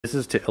This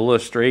is to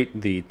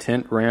illustrate the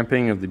tint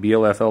ramping of the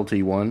BLF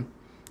LT1.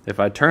 If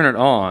I turn it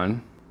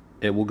on,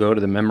 it will go to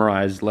the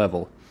memorized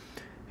level.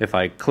 If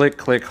I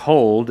click,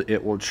 hold,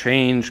 it will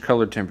change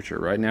color temperature.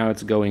 Right now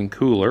it's going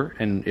cooler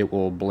and it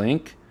will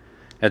blink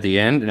at the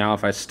end. Now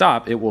if I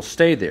stop, it will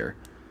stay there.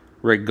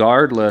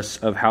 Regardless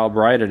of how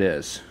bright it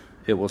is,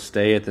 it will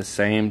stay at the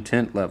same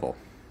tint level.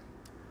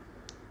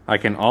 I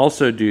can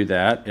also do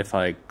that. If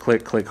I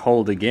click,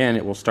 hold again,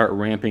 it will start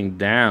ramping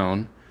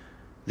down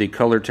the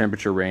color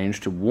temperature range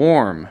to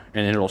warm,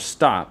 and it'll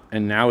stop,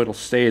 and now it'll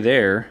stay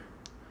there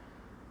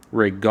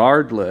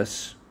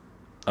regardless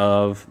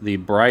of the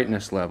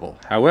brightness level.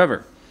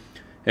 However,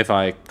 if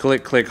I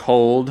click,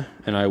 hold,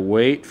 and I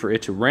wait for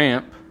it to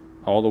ramp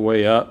all the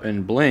way up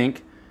and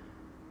blink,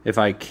 if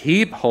I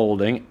keep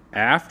holding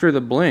after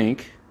the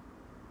blink,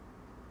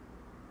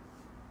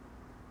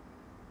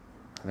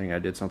 I think I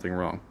did something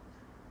wrong.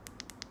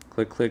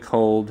 Click,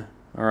 hold.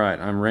 Alright,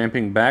 I'm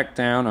ramping back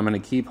down. I'm going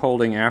to keep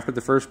holding after the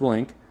first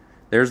blink.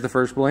 There's the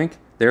first blink.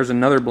 There's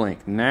another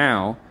blink.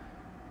 Now,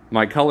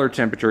 my color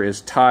temperature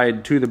is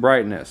tied to the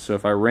brightness. So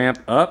if I ramp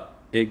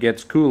up, it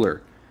gets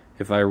cooler.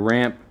 If I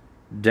ramp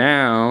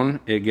down,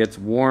 it gets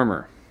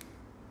warmer.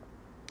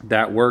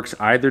 That works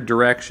either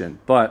direction,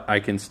 but I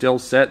can still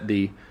set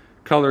the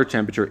color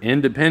temperature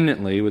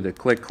independently with a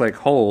click,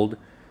 hold.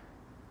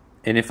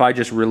 And if I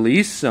just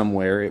release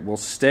somewhere, it will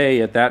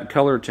stay at that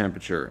color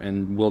temperature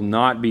and will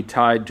not be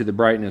tied to the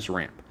brightness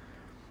ramp.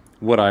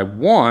 What I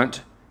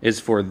want is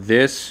for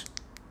this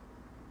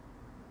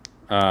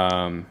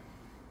color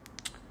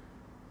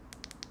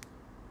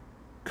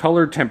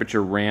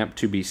temperature ramp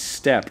to be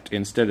stepped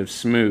instead of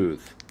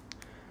smooth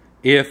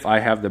if I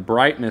have the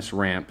brightness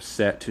ramp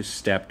set to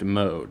stepped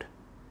mode.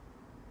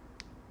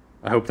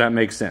 I hope that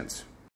makes sense.